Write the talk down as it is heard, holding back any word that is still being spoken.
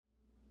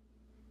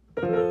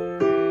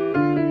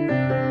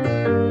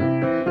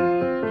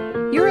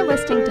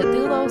listening to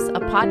Doulos, a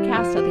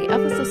podcast of the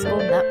Ephesus School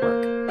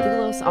Network.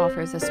 Doulos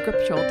offers a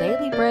scriptural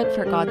daily bread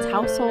for God's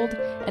household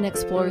and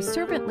explores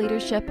servant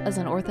leadership as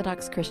an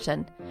Orthodox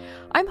Christian.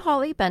 I'm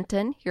Holly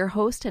Benton, your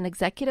host and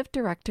executive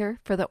director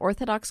for the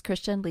Orthodox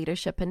Christian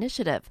Leadership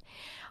Initiative.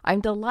 I'm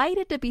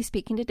delighted to be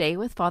speaking today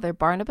with Father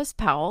Barnabas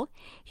Powell.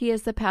 He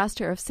is the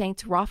pastor of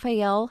Saints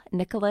Raphael,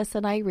 Nicholas,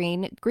 and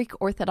Irene Greek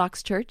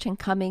Orthodox Church in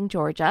Cumming,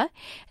 Georgia,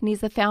 and he's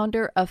the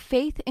founder of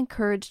Faith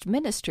Encouraged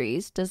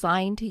Ministries,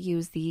 designed to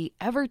use the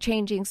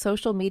ever-changing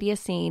social media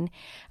scene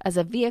as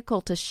a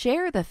vehicle to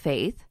share the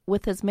faith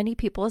with as many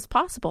people as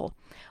possible.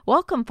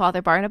 Welcome,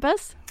 Father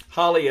Barnabas.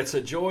 Holly, it's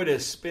a joy to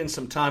spend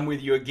some time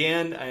with you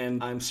again,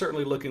 and I'm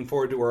certainly looking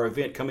forward to our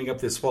event coming up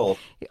this fall.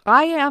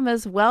 I am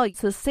as well.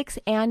 It's the 6th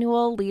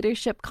Annual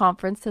Leadership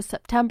Conference this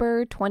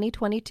September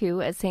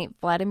 2022 at St.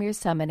 Vladimir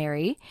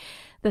Seminary.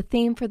 The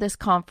theme for this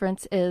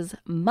conference is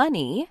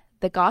Money.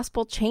 The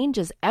Gospel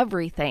Changes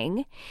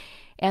Everything.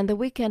 And the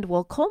weekend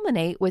will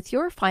culminate with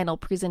your final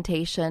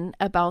presentation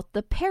about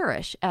the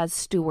parish as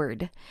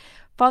steward.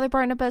 Father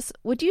Barnabas,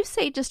 would you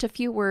say just a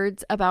few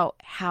words about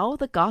how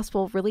the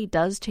gospel really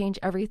does change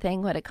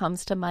everything when it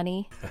comes to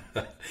money?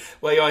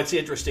 Well, it's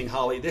interesting,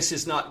 Holly. This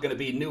is not going to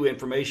be new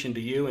information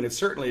to you, and it's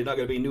certainly not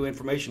going to be new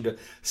information to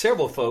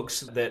several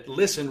folks that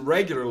listen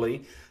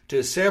regularly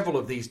to several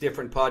of these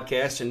different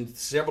podcasts and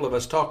several of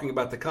us talking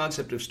about the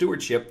concept of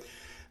stewardship.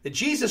 That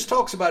Jesus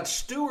talks about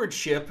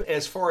stewardship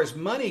as far as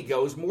money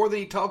goes more than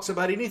he talks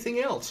about anything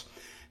else.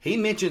 He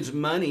mentions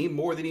money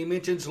more than he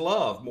mentions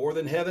love, more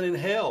than heaven and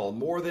hell,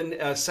 more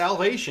than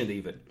salvation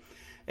even.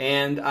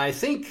 And I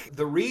think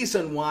the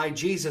reason why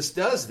Jesus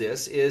does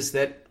this is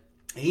that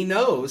he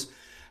knows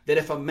that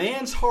if a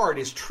man's heart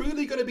is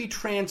truly going to be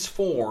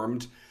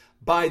transformed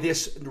by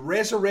this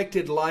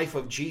resurrected life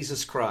of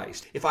Jesus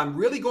Christ, if I'm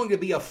really going to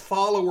be a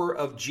follower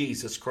of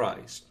Jesus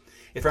Christ,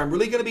 if I'm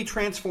really going to be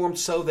transformed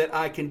so that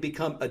I can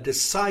become a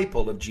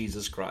disciple of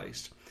Jesus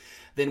Christ,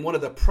 then one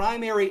of the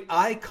primary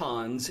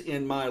icons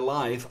in my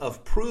life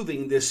of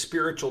proving this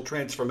spiritual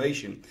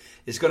transformation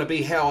is going to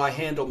be how I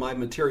handle my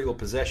material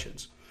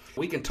possessions.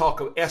 We can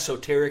talk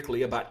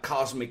esoterically about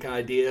cosmic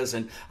ideas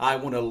and I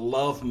want to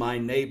love my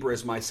neighbor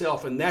as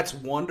myself, and that's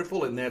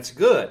wonderful and that's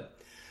good.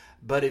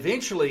 But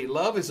eventually,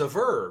 love is a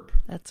verb.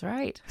 That's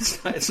right.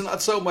 It's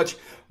not so much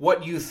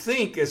what you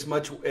think as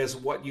much as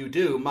what you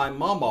do. My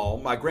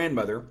mama, my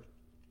grandmother,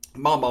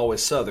 mama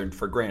is Southern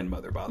for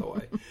grandmother, by the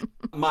way.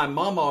 My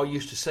mama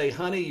used to say,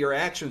 honey, your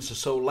actions are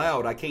so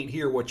loud, I can't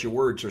hear what your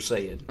words are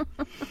saying.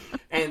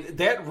 And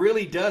that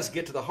really does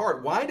get to the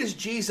heart. Why does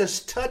Jesus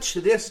touch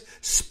this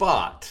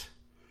spot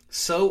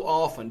so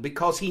often?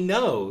 Because he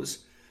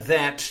knows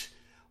that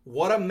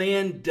what a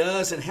man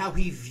does and how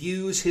he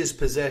views his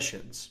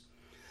possessions,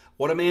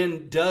 what a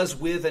man does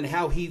with and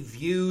how he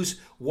views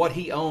what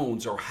he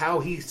owns or how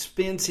he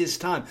spends his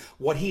time,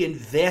 what he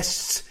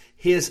invests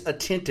his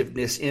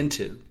attentiveness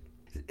into,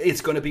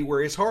 it's going to be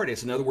where his heart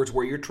is. In other words,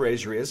 where your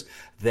treasure is,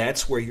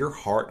 that's where your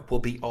heart will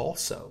be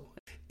also.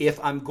 If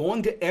I'm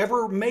going to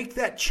ever make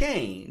that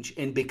change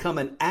and become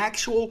an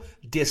actual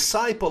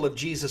disciple of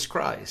Jesus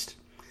Christ,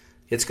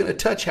 it's going to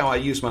touch how I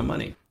use my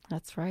money.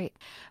 That's right.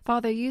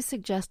 Father, you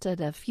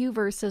suggested a few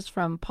verses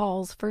from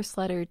Paul's first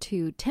letter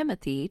to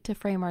Timothy to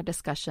frame our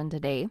discussion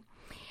today.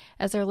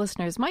 As our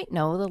listeners might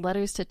know, the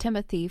letters to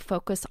Timothy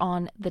focus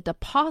on the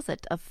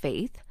deposit of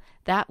faith,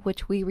 that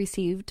which we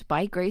received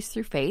by grace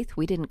through faith.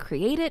 We didn't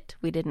create it,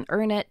 we didn't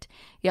earn it,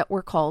 yet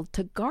we're called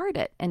to guard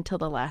it until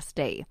the last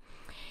day.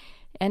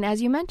 And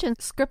as you mentioned,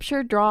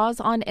 Scripture draws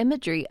on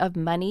imagery of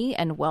money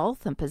and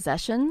wealth and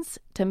possessions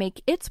to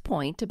make its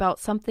point about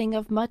something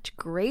of much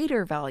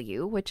greater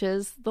value, which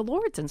is the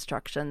Lord's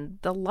instruction,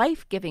 the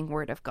life-giving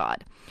Word of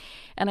God.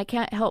 And I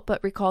can't help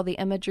but recall the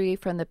imagery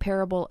from the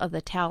parable of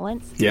the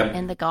talents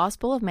in the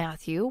Gospel of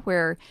Matthew,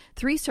 where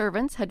 3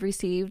 servants had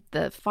received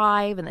the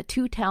 5 and the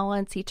 2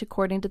 talents, each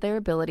according to their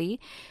ability.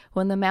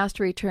 When the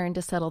master returned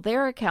to settle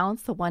their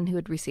accounts, the one who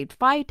had received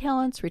 5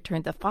 talents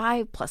returned the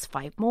 5 plus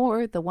 5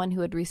 more. The one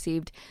who had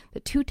received the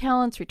 2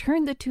 talents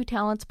returned the 2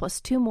 talents plus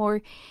 2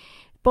 more.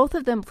 Both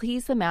of them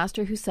pleased the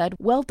master, who said,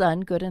 "Well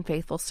done, good and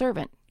faithful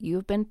servant. You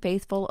have been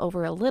faithful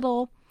over a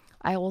little.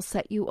 I will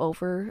set you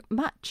over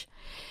much.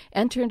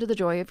 Enter into the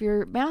joy of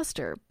your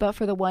master." But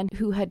for the one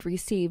who had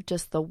received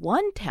just the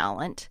 1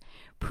 talent,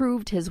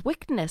 proved his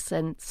wickedness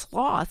and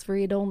sloth, for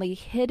he had only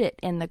hid it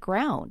in the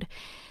ground.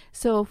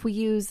 So if we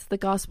use the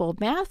Gospel of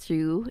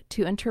Matthew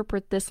to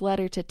interpret this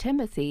letter to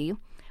Timothy,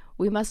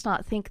 we must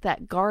not think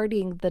that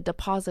guarding the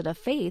deposit of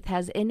faith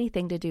has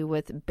anything to do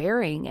with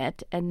burying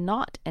it and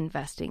not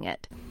investing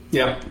it.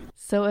 Yeah.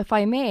 So if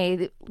I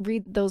may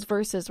read those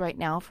verses right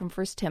now from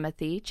 1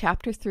 Timothy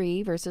chapter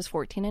 3, verses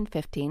 14 and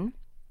 15.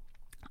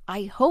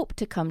 I hope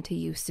to come to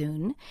you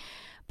soon,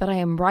 but I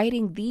am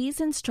writing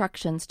these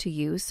instructions to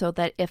you so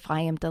that if I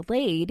am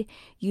delayed,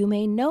 you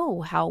may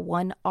know how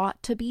one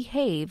ought to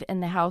behave in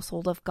the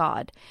household of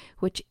God,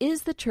 which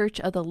is the church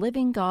of the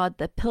living God,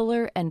 the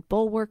pillar and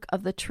bulwark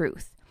of the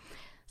truth.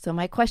 So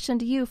my question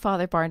to you,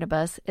 Father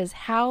Barnabas,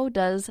 is how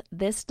does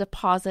this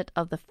deposit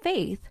of the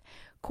faith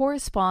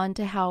correspond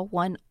to how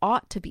one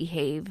ought to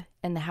behave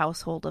in the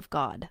household of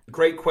God?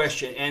 Great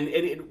question. And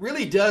it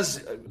really does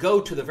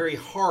go to the very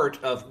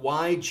heart of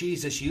why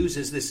Jesus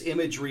uses this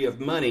imagery of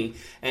money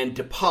and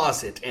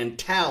deposit and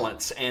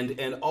talents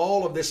and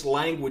all of this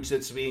language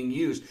that's being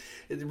used.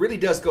 It really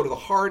does go to the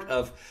heart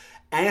of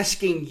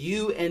asking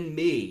you and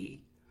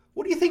me,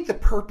 what do you think the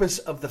purpose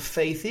of the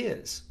faith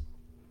is?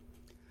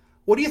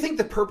 What do you think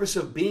the purpose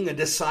of being a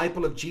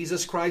disciple of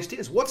Jesus Christ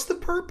is? What's the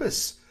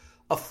purpose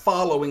of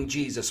following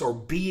Jesus or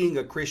being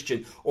a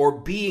Christian or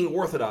being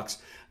Orthodox?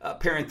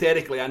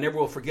 Parenthetically, I never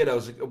will forget, I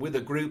was with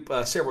a group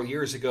several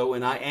years ago,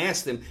 and I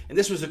asked them, and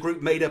this was a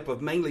group made up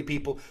of mainly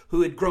people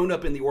who had grown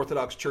up in the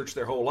Orthodox Church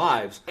their whole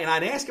lives. And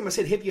I'd ask them, I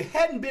said, if you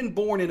hadn't been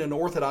born in an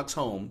Orthodox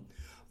home,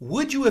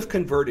 would you have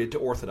converted to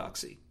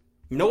Orthodoxy?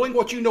 Knowing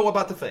what you know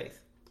about the faith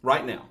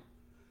right now,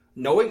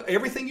 knowing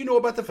everything you know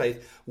about the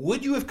faith,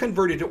 would you have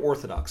converted to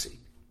Orthodoxy?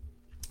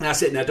 And I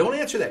said, now don't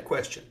answer that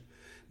question.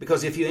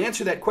 Because if you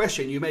answer that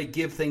question, you may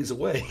give things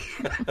away.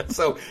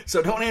 So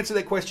don't answer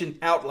that question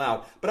out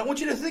loud. But I want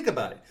you to think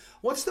about it.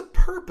 What's the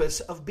purpose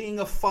of being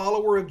a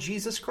follower of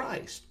Jesus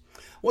Christ?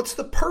 What's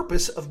the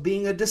purpose of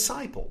being a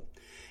disciple?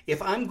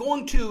 If I'm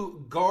going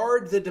to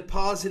guard the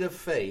deposit of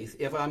faith,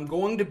 if I'm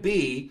going to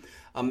be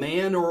a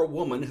man or a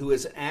woman who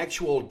is an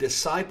actual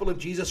disciple of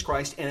Jesus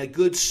Christ and a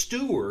good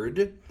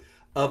steward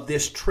of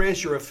this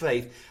treasure of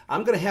faith,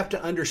 I'm going to have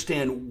to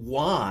understand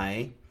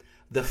why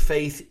the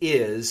faith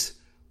is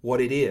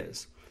what it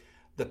is.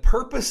 The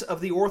purpose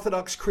of the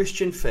Orthodox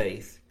Christian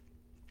faith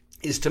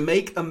is to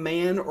make a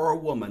man or a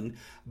woman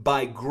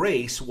by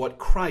grace what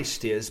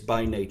Christ is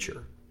by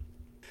nature.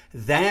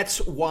 That's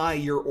why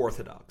you're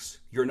Orthodox.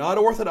 You're not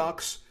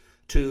Orthodox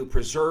to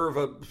preserve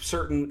a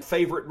certain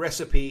favorite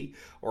recipe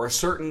or a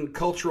certain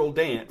cultural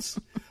dance.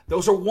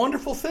 Those are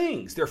wonderful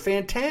things. They're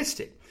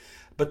fantastic.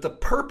 But the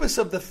purpose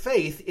of the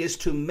faith is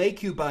to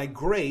make you by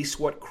grace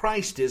what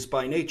Christ is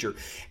by nature.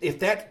 If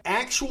that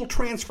actual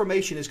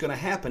transformation is going to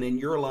happen in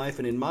your life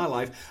and in my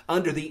life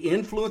under the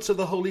influence of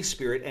the Holy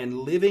Spirit and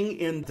living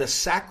in the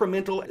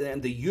sacramental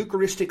and the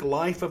Eucharistic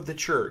life of the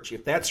church,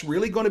 if that's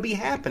really going to be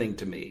happening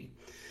to me,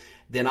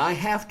 then I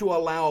have to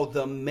allow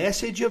the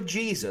message of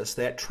Jesus,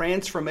 that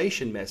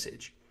transformation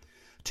message,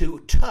 to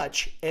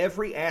touch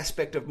every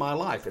aspect of my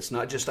life. It's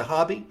not just a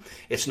hobby.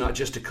 It's not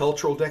just a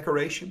cultural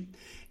decoration.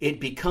 It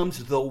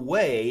becomes the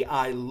way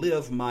I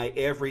live my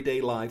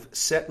everyday life,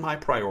 set my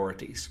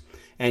priorities,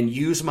 and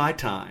use my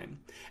time,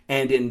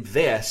 and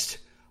invest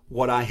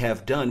what I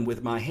have done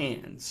with my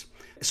hands.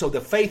 So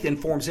the faith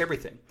informs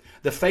everything.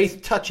 The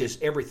faith touches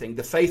everything.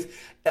 The faith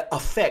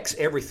affects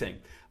everything.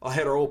 I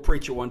had our old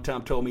preacher one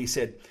time told me, he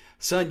said,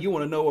 son, you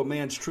want to know a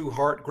man's true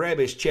heart? Grab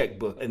his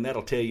checkbook, and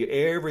that'll tell you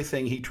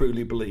everything he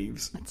truly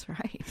believes. That's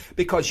right.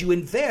 Because you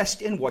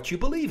invest in what you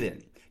believe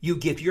in. You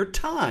give your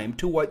time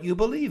to what you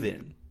believe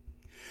in.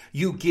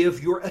 You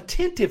give your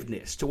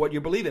attentiveness to what you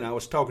believe in. I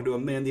was talking to a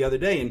man the other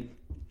day,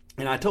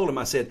 and I told him,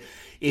 I said,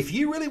 if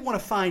you really want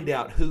to find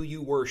out who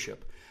you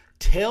worship,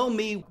 tell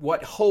me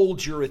what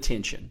holds your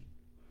attention.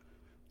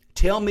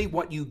 Tell me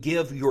what you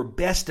give your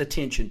best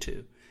attention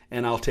to,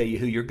 and I'll tell you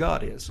who your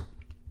God is.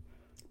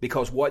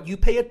 Because what you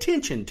pay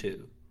attention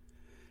to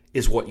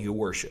is what you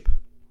worship.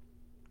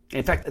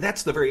 In fact,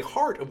 that's the very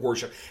heart of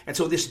worship. And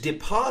so this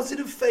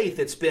deposit of faith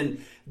that's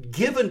been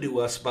given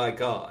to us by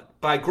God,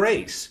 by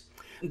grace.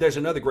 There's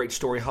another great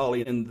story,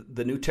 Holly, in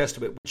the New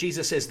Testament.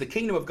 Jesus says, the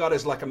kingdom of God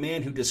is like a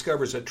man who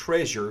discovers a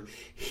treasure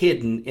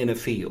hidden in a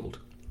field.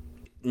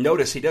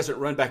 Notice he doesn't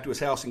run back to his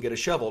house and get a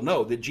shovel.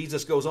 No, that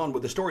Jesus goes on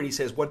with the story, and he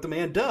says what the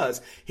man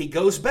does, he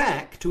goes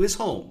back to his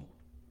home.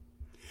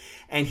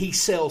 And he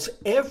sells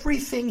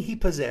everything he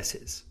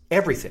possesses,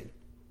 everything,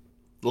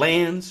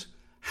 lands,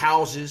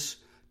 houses,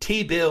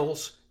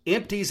 T-bills,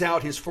 empties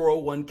out his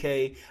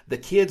 401k, the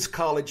kids'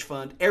 college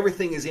fund,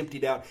 everything is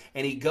emptied out,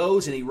 and he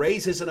goes and he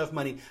raises enough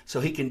money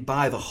so he can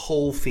buy the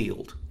whole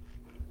field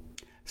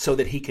so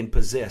that he can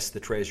possess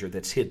the treasure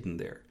that's hidden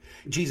there.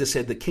 Jesus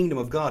said the kingdom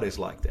of God is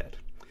like that.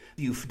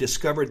 You've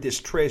discovered this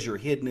treasure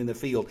hidden in the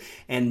field,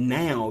 and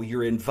now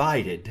you're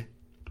invited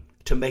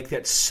to make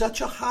that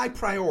such a high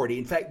priority,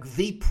 in fact,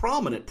 the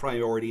prominent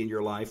priority in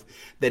your life,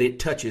 that it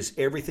touches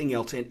everything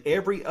else, and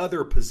every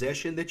other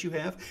possession that you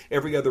have,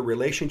 every other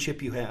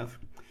relationship you have,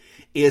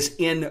 is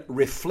in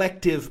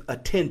reflective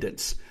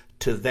attendance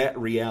to that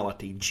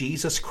reality.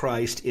 Jesus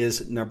Christ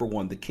is number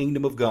one. The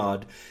kingdom of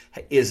God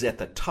is at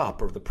the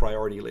top of the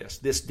priority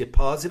list. This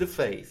deposit of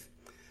faith,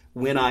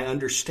 when I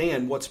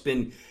understand what's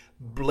been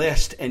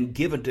blessed and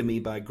given to me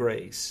by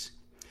grace,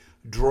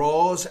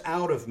 draws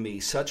out of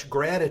me such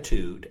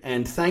gratitude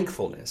and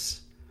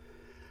thankfulness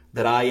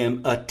that I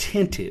am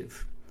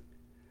attentive,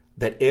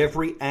 that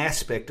every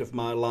aspect of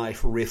my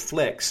life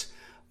reflects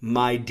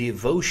my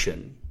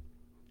devotion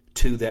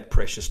to that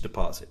precious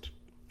deposit.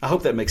 I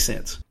hope that makes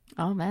sense.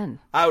 Amen.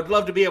 I would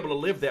love to be able to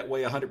live that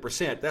way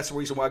 100%. That's the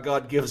reason why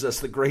God gives us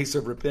the grace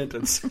of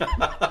repentance.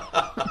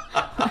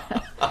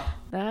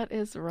 That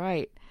is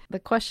right. the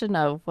question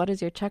of what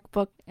does your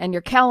checkbook and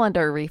your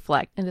calendar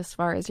reflect, and as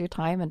far as your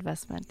time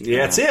investment? Yeah,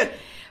 that's it.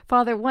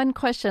 Father, one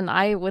question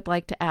I would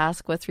like to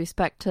ask with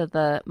respect to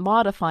the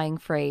modifying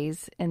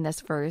phrase in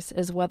this verse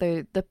is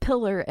whether the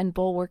pillar and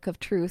bulwark of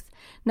truth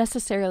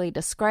necessarily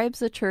describes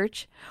the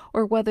church,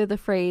 or whether the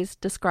phrase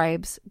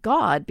describes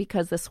God,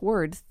 because this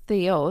word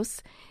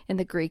theos in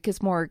the Greek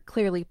is more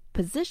clearly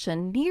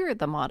positioned near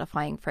the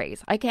modifying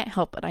phrase. I can't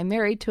help it. I'm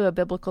married to a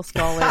biblical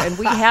scholar, and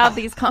we have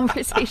these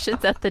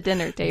conversations at the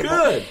dinner table.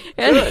 Good.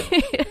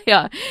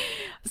 Yeah.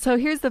 So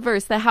here's the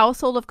verse: the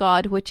household of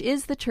God, which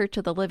is the church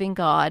of the living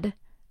God,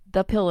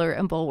 the pillar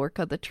and bulwark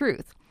of the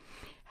truth.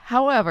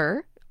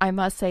 However, I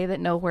must say that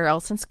nowhere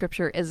else in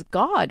Scripture is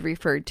God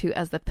referred to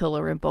as the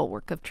pillar and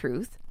bulwark of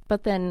truth,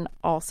 but then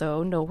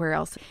also nowhere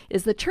else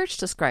is the church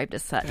described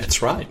as such.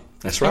 That's right.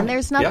 That's right. And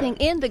there's nothing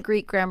in the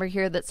Greek grammar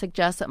here that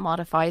suggests it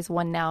modifies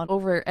one noun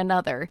over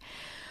another.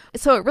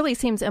 So it really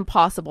seems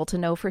impossible to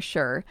know for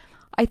sure.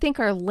 I think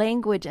our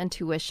language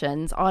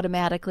intuitions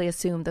automatically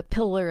assume the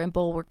pillar and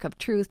bulwark of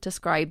truth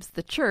describes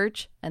the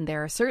church, and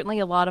there are certainly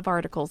a lot of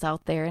articles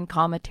out there and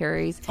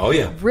commentaries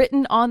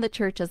written on the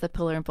church as the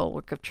pillar and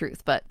bulwark of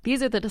truth. But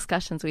these are the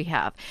discussions we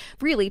have.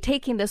 Really,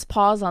 taking this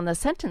pause on the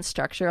sentence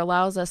structure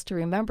allows us to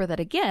remember that,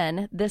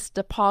 again, this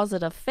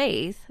deposit of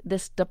faith,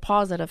 this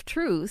deposit of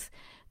truth,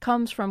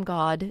 comes from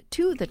God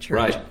to the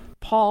church. Right.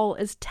 Paul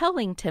is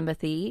telling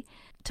Timothy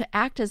to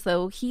act as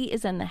though he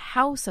is in the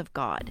house of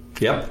God.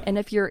 Yep. And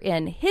if you're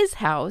in his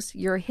house,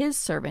 you're his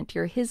servant,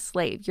 you're his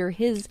slave, you're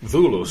his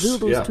Doulos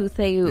to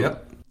theou.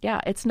 Yep. Yeah,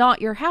 it's not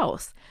your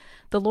house.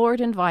 The Lord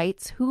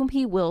invites whom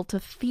he will to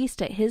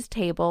feast at his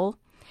table.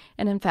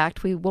 And in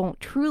fact, we won't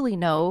truly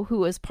know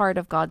who is part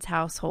of God's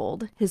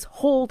household, his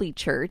holy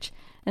church,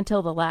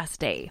 until the last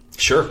day.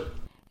 Sure.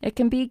 It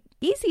can be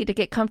easy to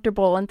get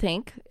comfortable and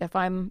think, if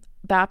I'm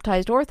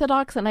baptized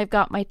Orthodox, and I've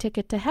got my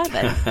ticket to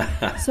heaven.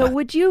 So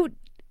would you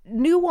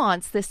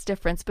nuance this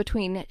difference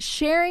between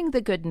sharing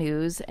the good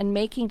news and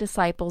making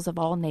disciples of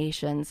all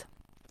nations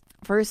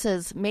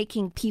versus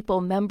making people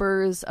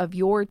members of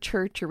your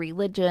church or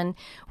religion,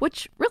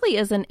 which really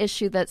is an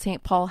issue that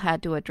St. Paul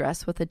had to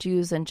address with the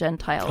Jews and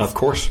Gentiles, of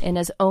course, in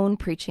his own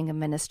preaching and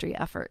ministry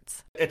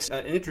efforts. It's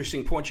an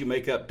interesting point you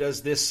make up.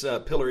 Does this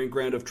pillar and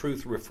ground of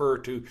truth refer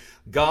to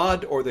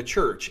God or the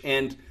church?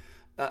 And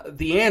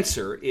the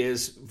answer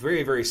is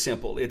very, very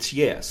simple. It's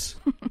yes.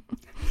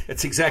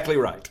 It's exactly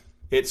right.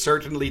 It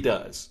certainly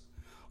does.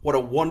 What a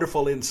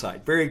wonderful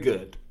insight. Very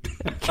good.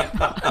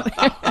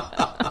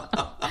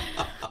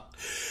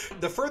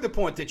 The further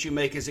point that you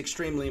make is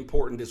extremely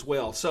important as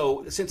well.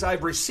 So since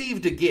I've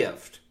received a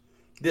gift,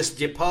 this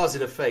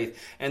deposit of faith,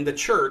 and the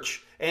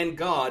church and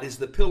God is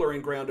the pillar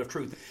and ground of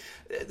truth,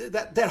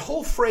 that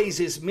whole phrase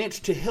is meant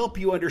to help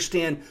you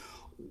understand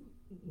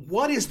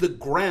what is the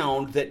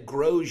ground that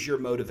grows your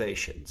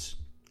motivations.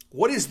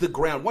 What is the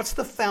ground? What's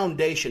the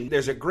foundation?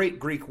 There's a great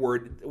Greek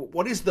word.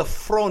 What is the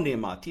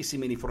phronema?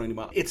 Tissimini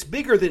phronema. It's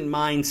bigger than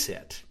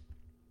mindset.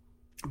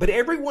 But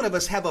every one of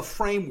us have a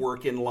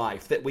framework in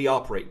life that we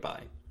operate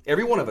by.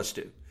 Every one of us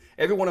do.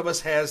 Every one of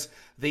us has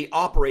the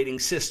operating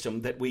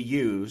system that we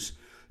use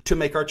to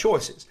make our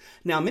choices.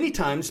 Now, many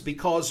times,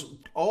 because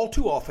all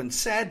too often,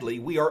 sadly,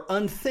 we are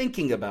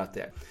unthinking about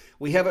that.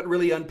 We haven't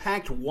really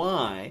unpacked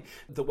why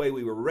the way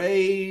we were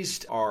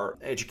raised, our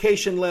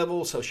education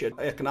level,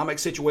 socioeconomic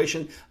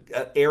situation,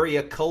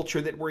 area,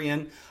 culture that we're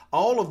in,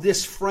 all of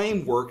this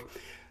framework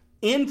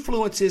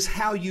influences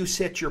how you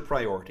set your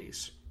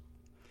priorities.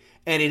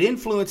 And it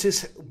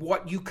influences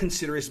what you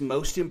consider is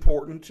most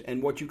important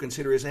and what you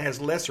consider has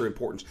lesser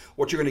importance,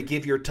 what you're going to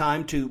give your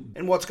time to,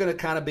 and what's going to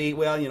kind of be,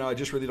 well, I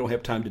just really don't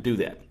have time to do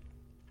that.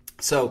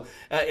 So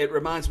it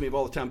reminds me of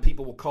all the time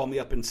people will call me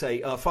up and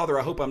say, Father,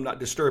 I hope I'm not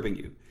disturbing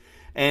you.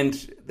 And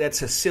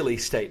that's a silly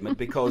statement,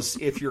 because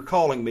if you're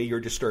calling me, you're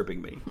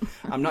disturbing me.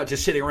 I'm not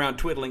just sitting around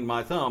twiddling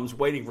my thumbs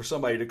waiting for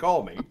somebody to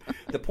call me.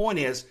 The point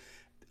is,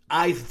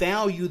 I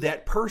value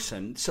that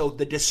person, so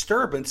the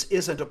disturbance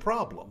isn't a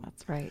problem.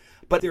 That's right.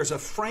 But there's a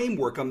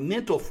framework, a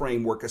mental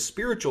framework, a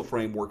spiritual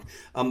framework,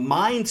 a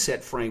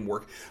mindset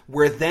framework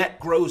where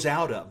that grows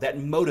out of, that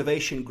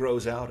motivation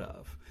grows out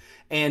of.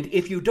 And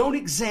if you don't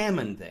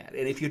examine that,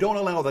 and if you don't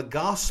allow the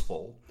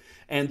gospel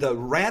and the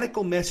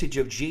radical message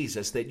of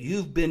Jesus that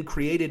you've been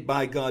created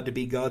by God to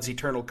be God's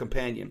eternal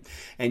companion,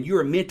 and you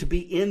are meant to be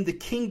in the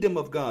kingdom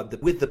of God,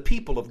 with the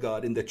people of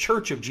God, in the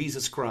church of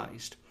Jesus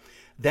Christ,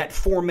 that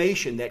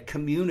formation, that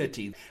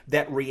community,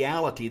 that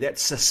reality, that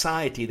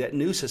society, that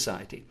new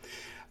society,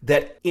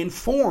 that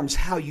informs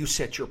how you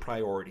set your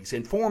priorities,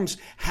 informs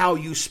how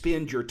you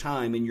spend your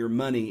time and your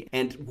money,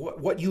 and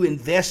what you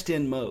invest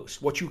in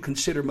most, what you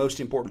consider most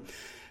important.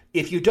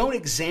 If you don't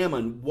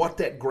examine what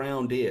that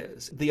ground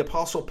is, the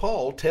Apostle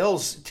Paul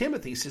tells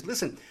Timothy, he says,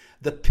 listen,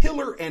 the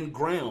pillar and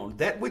ground,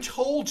 that which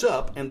holds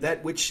up and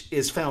that which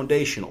is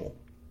foundational,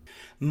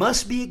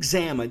 must be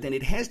examined, and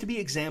it has to be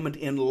examined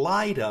in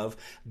light of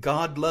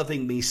God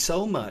loving me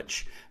so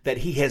much that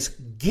he has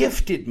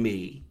gifted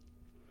me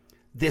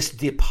this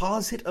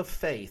deposit of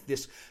faith,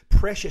 this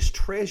precious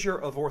treasure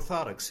of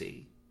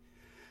orthodoxy,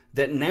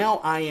 that now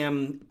I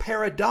am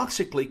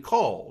paradoxically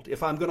called,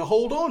 if I'm going to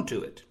hold on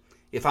to it,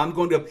 if I'm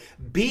going to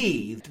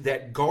be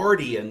that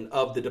guardian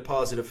of the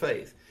deposit of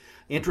faith.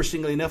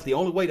 Interestingly enough, the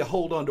only way to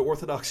hold on to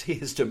orthodoxy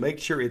is to make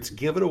sure it's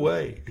given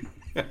away.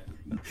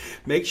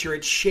 Make sure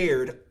it's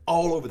shared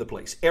all over the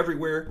place,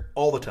 everywhere,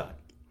 all the time,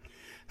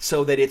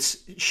 so that it's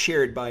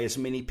shared by as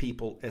many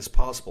people as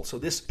possible. So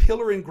this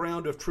pillar and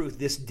ground of truth,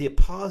 this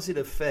deposit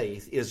of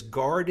faith, is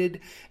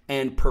guarded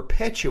and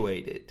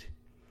perpetuated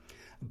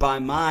by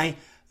my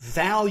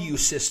value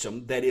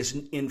system that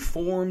is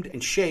informed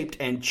and shaped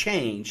and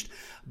changed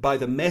by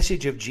the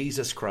message of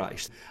Jesus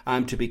Christ.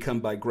 I'm to become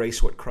by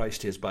grace what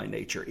Christ is by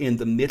nature in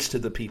the midst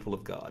of the people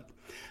of God.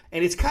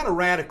 And it's kind of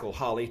radical,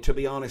 Holly, to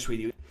be honest with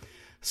you.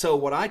 So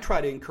what I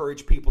try to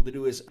encourage people to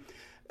do is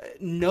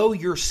know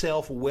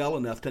yourself well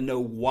enough to know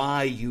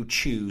why you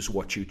choose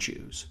what you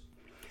choose.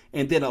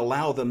 And then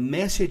allow the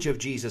message of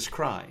Jesus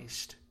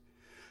Christ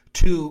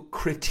to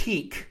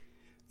critique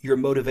your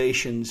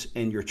motivations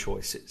and your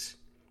choices.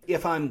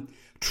 If I'm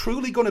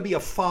truly going to be a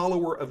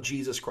follower of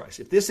Jesus Christ,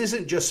 if this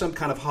isn't just some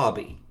kind of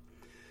hobby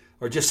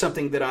or just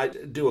something that I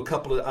do a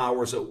couple of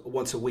hours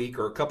once a week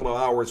or a couple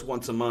of hours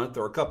once a month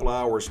or a couple of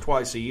hours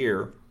twice a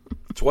year,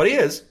 it's what it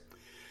is.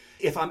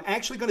 If I'm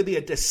actually going to be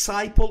a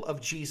disciple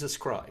of Jesus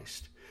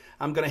Christ,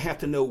 I'm going to have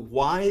to know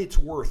why it's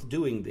worth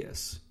doing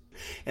this.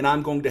 And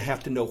I'm going to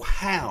have to know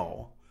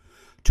how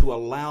to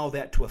allow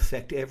that to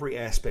affect every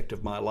aspect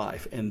of my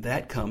life. And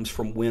that comes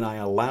from when I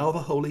allow the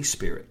Holy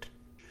Spirit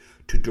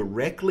to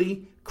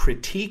directly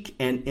critique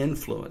and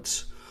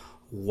influence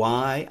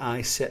why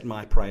I set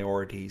my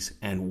priorities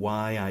and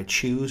why I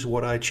choose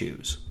what I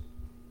choose.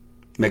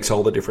 Makes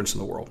all the difference in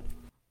the world.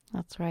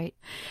 That's right.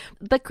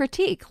 The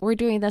critique, we're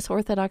doing this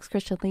Orthodox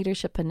Christian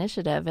Leadership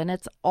Initiative, and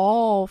it's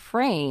all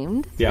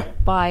framed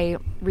by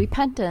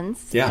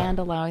repentance and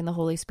allowing the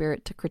Holy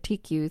Spirit to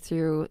critique you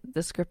through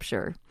the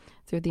Scripture,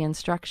 through the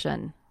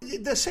instruction.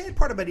 The sad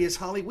part about it is,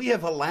 Holly, we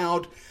have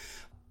allowed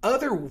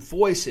other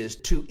voices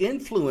to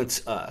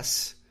influence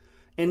us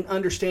in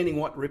understanding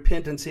what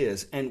repentance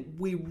is. And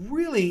we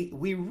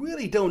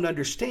really don't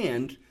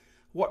understand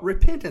what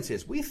repentance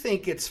is. We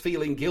think it's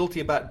feeling guilty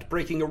about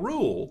breaking a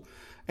rule,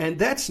 and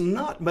that's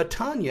not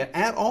metanoia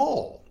at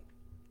all.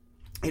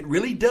 It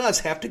really does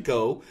have to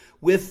go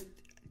with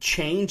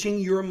changing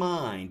your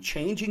mind,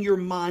 changing your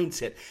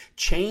mindset,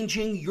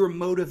 changing your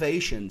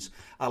motivations,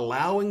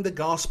 allowing the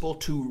gospel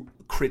to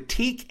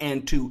critique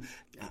and to,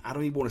 I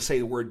don't even want to say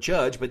the word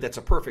judge, but that's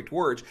a perfect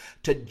word,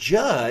 to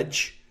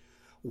judge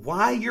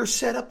why you're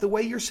set up the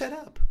way you're set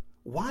up.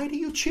 Why do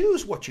you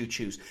choose what you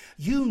choose?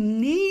 You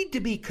need to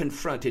be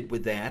confronted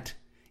with that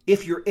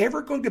if you're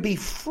ever going to be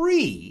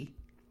free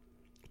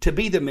to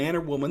be the man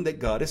or woman that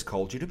God has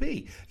called you to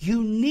be.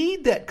 You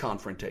need that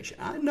confrontation.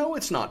 I know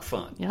it's not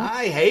fun. Yeah.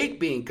 I hate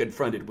being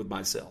confronted with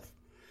myself.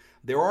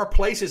 There are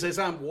places as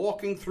I'm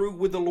walking through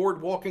with the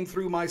Lord, walking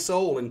through my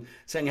soul and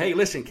saying, hey,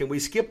 listen, can we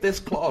skip this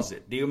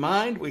closet? Do you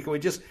mind?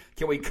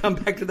 Can we come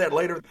back to that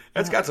later?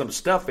 That's got some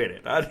stuff in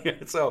it.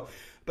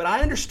 But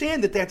I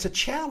understand that that's a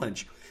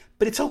challenge,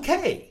 but it's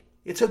okay.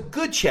 It's a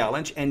good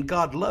challenge, and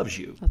God loves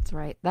you. That's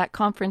right. That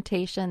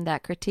confrontation,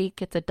 that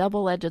critique, it's a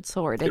double-edged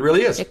sword. It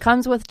really is. It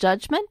comes with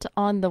judgment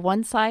on the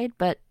one side,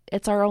 but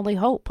it's our only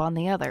hope on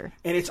the other.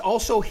 And it's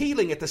also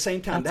healing at the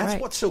same time. That's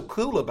right. What's so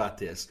cool about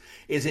this,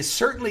 is it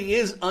certainly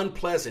is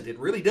unpleasant. It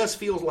really does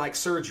feel like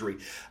surgery.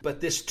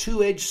 But this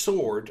two-edged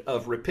sword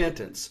of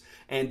repentance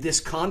and this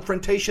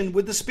confrontation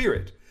with the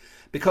Spirit,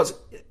 because,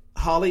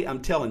 Holly,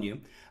 I'm telling you,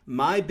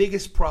 my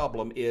biggest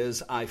problem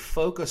is I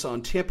focus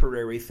on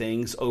temporary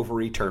things over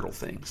eternal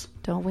things.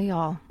 Don't we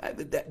all?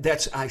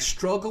 I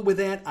struggle with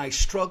that. I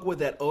struggle with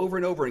that over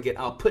and over again.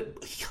 I'll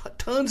put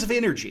tons of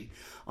energy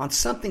on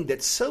something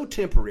that's so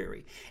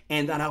temporary,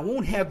 and then I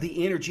won't have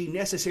the energy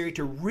necessary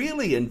to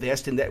really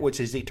invest in that which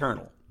is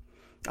eternal.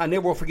 I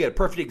never will forget a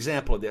perfect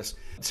example of this.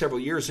 Several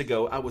years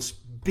ago, I was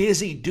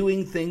busy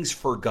doing things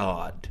for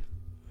God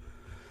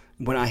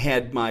when I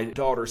had my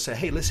daughter say,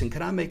 hey, listen,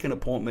 can I make an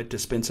appointment to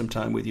spend some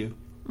time with you?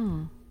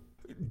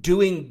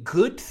 Doing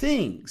good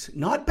things,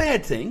 not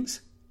bad things.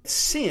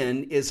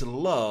 Sin is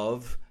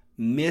love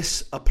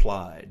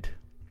misapplied.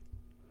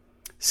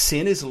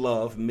 Sin is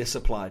love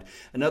misapplied.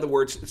 In other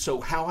words, so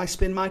how I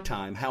spend my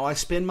time, how I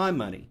spend my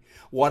money,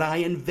 what I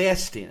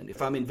invest in,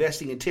 if I'm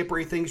investing in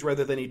temporary things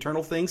rather than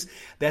eternal things,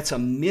 that's a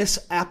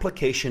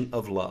misapplication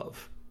of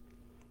love.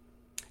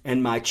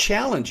 And my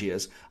challenge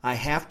is I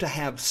have to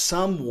have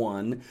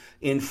someone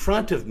in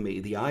front of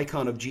me, the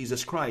icon of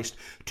Jesus Christ,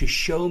 to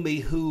show me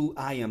who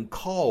I am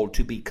called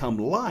to become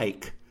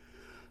like,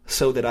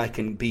 so that I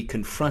can be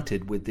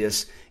confronted with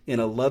this in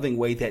a loving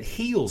way that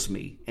heals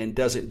me and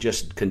doesn't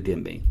just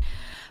condemn me.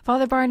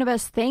 Father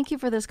Barnabas, thank you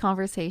for this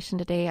conversation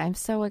today. I'm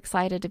so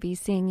excited to be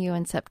seeing you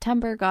in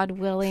September, God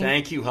willing.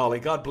 Thank you, Holly.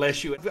 God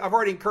bless you. I've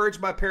already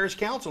encouraged my parish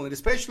council and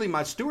especially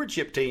my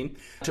stewardship team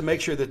to make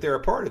sure that they're a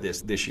part of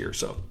this year.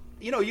 So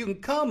you can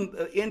come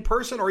in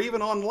person or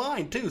even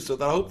online too, so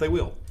I hope they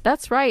will.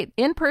 That's right.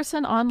 In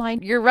person,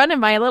 online. You're running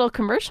my little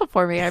commercial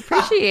for me. I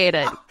appreciate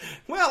it.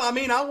 Well,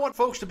 I want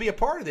folks to be a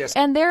part of this.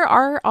 And there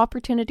are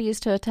opportunities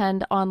to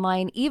attend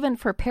online, even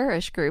for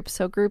parish groups.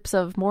 So groups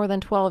of more than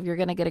 12, you're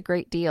going to get a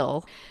great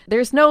deal.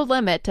 There's no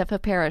limit if a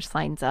parish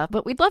signs up,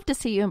 but we'd love to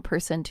see you in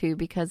person too,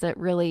 because it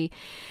really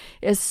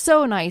is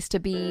so nice to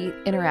be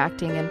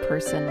interacting in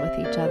person with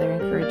each other,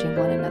 encouraging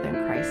one another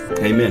in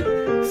Christ.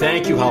 Amen.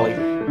 Thank you, Holly.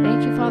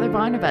 Thank you, Father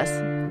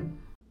Barnabas.